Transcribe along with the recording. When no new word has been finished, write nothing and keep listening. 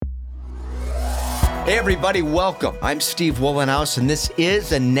Hey everybody, welcome. I'm Steve Wollenhaus, and this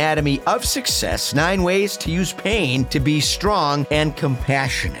is Anatomy of Success, 9 ways to use pain to be strong and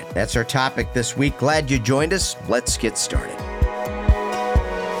compassionate. That's our topic this week. Glad you joined us. Let's get started.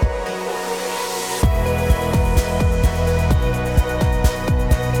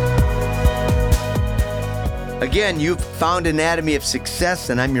 Again, you've found Anatomy of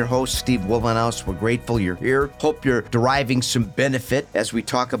Success, and I'm your host, Steve Wollenhaus. We're grateful you're here. Hope you're deriving some benefit as we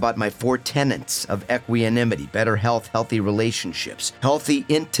talk about my 4 tenets of equanimity: better health, healthy relationships, healthy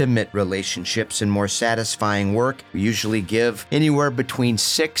intimate relationships, and more satisfying work. We usually give anywhere between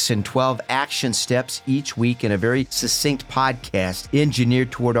 6 and 12 action steps each week in a very succinct podcast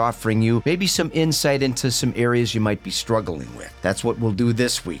engineered toward offering you maybe some insight into some areas you might be struggling with. That's what we'll do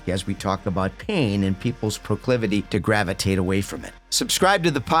this week as we talk about pain and people's proclivity to gravitate away from it. Subscribe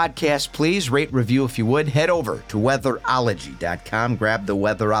to the podcast, please. Rate, review if you would. Head over to weatherology.com. Grab the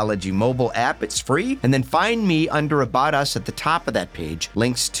Weatherology mobile app. It's free. And then find me under About Us at the top of that page.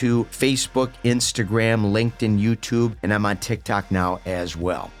 Links to Facebook, Instagram, LinkedIn, YouTube, and I'm on TikTok now as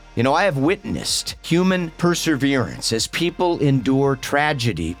well. You know, I have witnessed human perseverance as people endure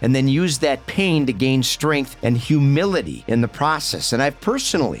tragedy and then use that pain to gain strength and humility in the process. And I've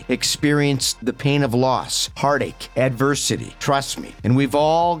personally experienced the pain of loss, heartache, adversity. Trust me. And we've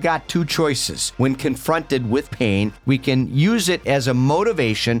all got 2 choices. When confronted with pain, we can use it as a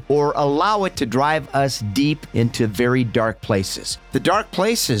motivation or allow it to drive us deep into very dark places. The dark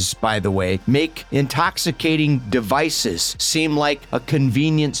places, by the way, make intoxicating devices seem like a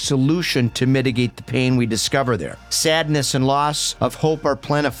convenient solution to mitigate the pain we discover there. Sadness and loss of hope are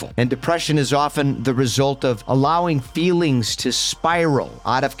plentiful, and depression is often the result of allowing feelings to spiral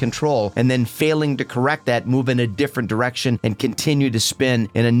out of control and then failing to correct that, move in a different direction, and continue to spin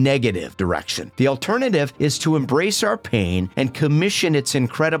in a negative direction. The alternative is to embrace our pain and commission its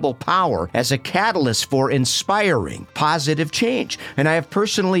incredible power as a catalyst for inspiring positive change. And I have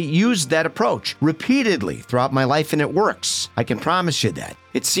personally used that approach repeatedly throughout my life, and it works. I can promise you that.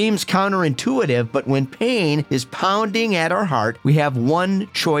 It seems counterintuitive, but when pain is pounding at our heart, we have one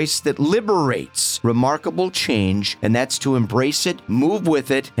choice that liberates remarkable change, and that's to embrace it, move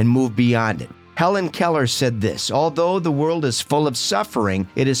with it, and move beyond it. Helen Keller said this: although the world is full of suffering,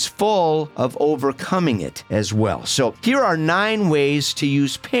 it is full of overcoming it as well. So here are 9 ways to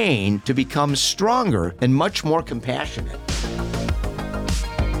use pain to become stronger and much more compassionate.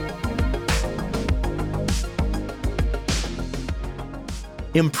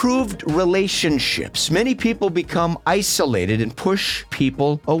 Improved relationships. Many people become isolated and push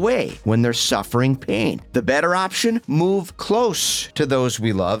people away when they're suffering pain. The better option? Move close to those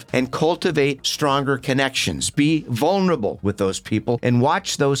we love and cultivate stronger connections. Be vulnerable with those people and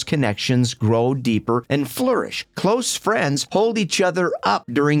watch those connections grow deeper and flourish. Close friends hold each other up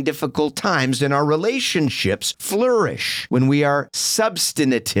during difficult times, and our relationships flourish when we are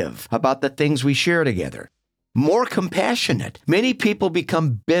substantive about the things we share together. More compassionate. Many people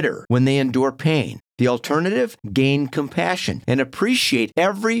become bitter when they endure pain. The alternative? Gain compassion and appreciate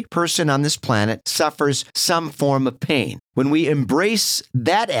every person on this planet suffers some form of pain. When we embrace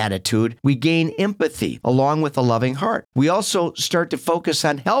that attitude, we gain empathy along with a loving heart. We also start to focus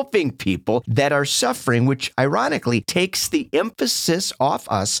on helping people that are suffering, which ironically takes the emphasis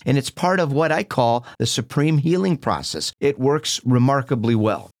off us, and it's part of what I call the supreme healing process. It works remarkably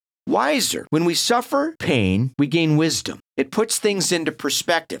well. Wiser. When we suffer pain, we gain wisdom. It puts things into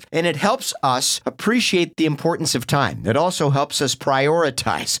perspective, and it helps us appreciate the importance of time. It also helps us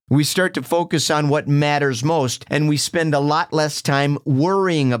prioritize. We start to focus on what matters most, and we spend a lot less time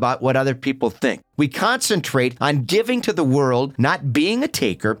worrying about what other people think. We concentrate on giving to the world, not being a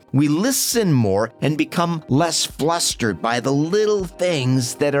taker. We listen more and become less flustered by the little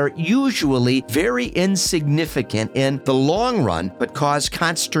things that are usually very insignificant in the long run, but cause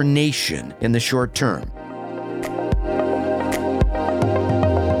consternation in the short term.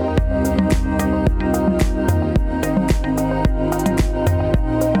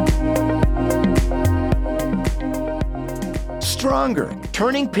 Stronger.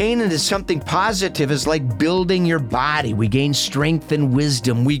 Turning pain into something positive is like building your body. We gain strength and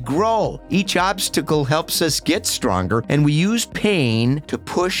wisdom. We grow. Each obstacle helps us get stronger, and we use pain to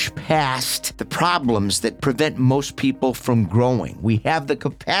push past the problems that prevent most people from growing. We have the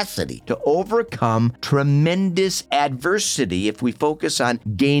capacity to overcome tremendous adversity if we focus on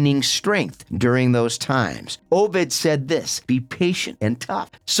gaining strength during those times. Ovid said this: be patient and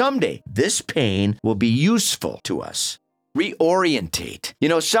tough. Someday, this pain will be useful to us. reorientate.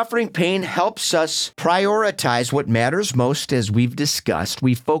 Suffering pain helps us prioritize what matters most, as we've discussed.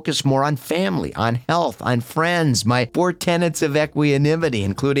 We focus more on family, on health, on friends, my 4 tenets of equanimity,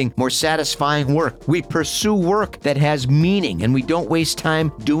 including more satisfying work. We pursue work that has meaning, and we don't waste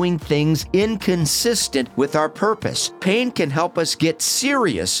time doing things inconsistent with our purpose. Pain can help us get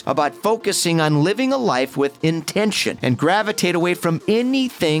serious about focusing on living a life with intention and gravitate away from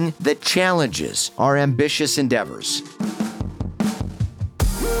anything that challenges our ambitious endeavors.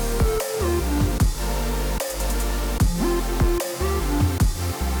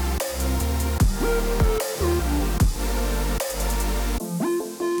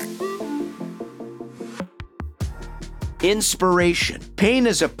 Inspiration. Pain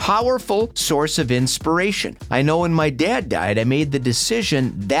is a powerful source of inspiration. I know when my dad died, I made the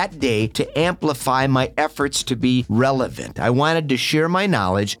decision that day to amplify my efforts to be relevant. I wanted to share my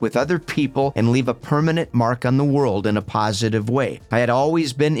knowledge with other people and leave a permanent mark on the world in a positive way. I had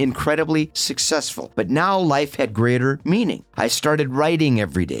always been incredibly successful, but now life had greater meaning. I started writing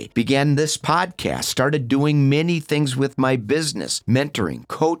every day, began this podcast, started doing many things with my business, mentoring,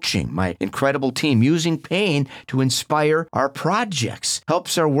 coaching, my incredible team, using pain to inspire our projects,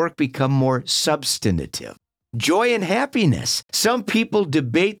 helps our work become more substantive. Joy and happiness. Some people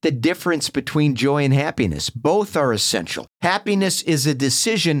debate the difference between joy and happiness. Both are essential. Happiness is a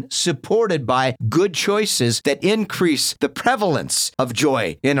decision supported by good choices that increase the prevalence of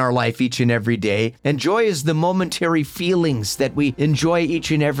joy in our life each and every day. And joy is the momentary feelings that we enjoy each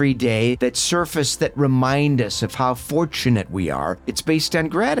and every day that surface, that remind us of how fortunate we are. It's based on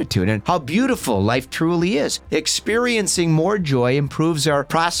gratitude and how beautiful life truly is. Experiencing more joy improves our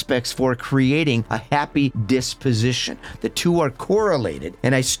prospects for creating a happy disposition. The two are correlated,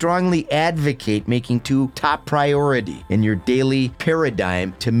 and I strongly advocate making two top priority in your daily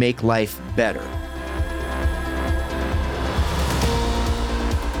paradigm to make life better.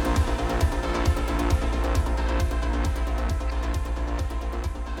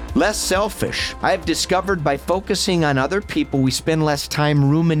 Less selfish. I've discovered by focusing on other people, we spend less time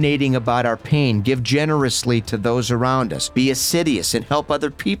ruminating about our pain, give generously to those around us, be assiduous and help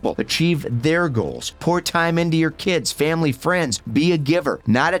other people achieve their goals. Pour time into your kids, family, friends. Be a giver,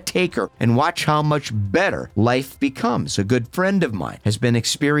 not a taker, and watch how much better life becomes. A good friend of mine has been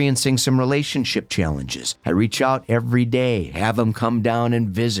experiencing some relationship challenges. I reach out every day, have him come down and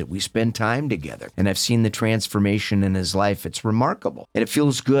visit. We spend time together, and I've seen the transformation in his life. It's remarkable, and it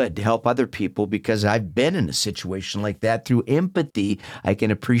feels good to help other people because I've been in a situation like that. Through empathy, I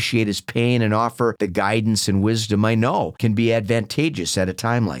can appreciate his pain and offer the guidance and wisdom I know can be advantageous at a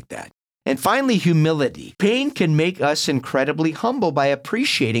time like that. And finally, humility. Pain can make us incredibly humble by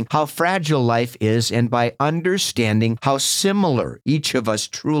appreciating how fragile life is and by understanding how similar each of us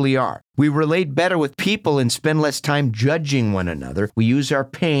truly are. We relate better with people and spend less time judging one another. We use our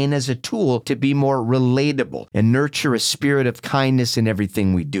pain as a tool to be more relatable and nurture a spirit of kindness in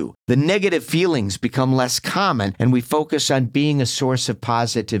everything we do. The negative feelings become less common, and we focus on being a source of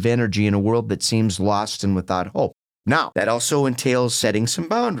positive energy in a world that seems lost and without hope. Now, that also entails setting some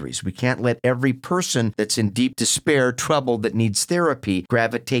boundaries. We can't let every person that's in deep despair, trouble, that needs therapy,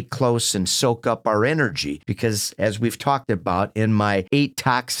 gravitate close and soak up our energy. Because as we've talked about in my 8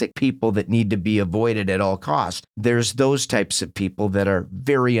 toxic people that need to be avoided at all costs, there's those types of people that are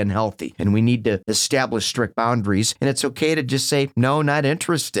very unhealthy. And we need to establish strict boundaries. And it's okay to just say, no, not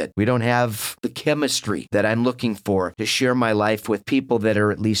interested. We don't have the chemistry that I'm looking for to share my life with people that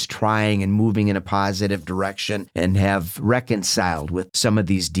are at least trying and moving in a positive direction and have reconciled with some of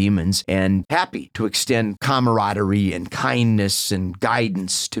these demons, and happy to extend camaraderie and kindness and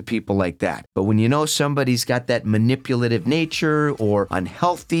guidance to people like that. But when you know somebody's got that manipulative nature or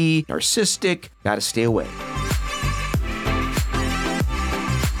unhealthy, narcissistic, got to stay away.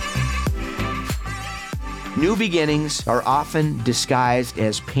 New beginnings are often disguised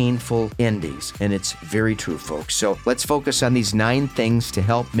as painful endings, and it's very true, folks. So let's focus on these 9 things to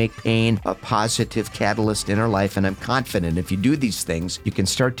help make pain a positive catalyst in our life, and I'm confident if you do these things, you can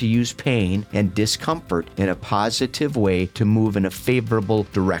start to use pain and discomfort in a positive way to move in a favorable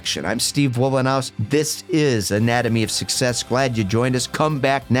direction. I'm Steve Wohlenhaus. This is Anatomy of Success. Glad you joined us. Come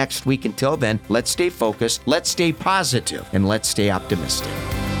back next week. Until then, let's stay focused, let's stay positive, and let's stay optimistic.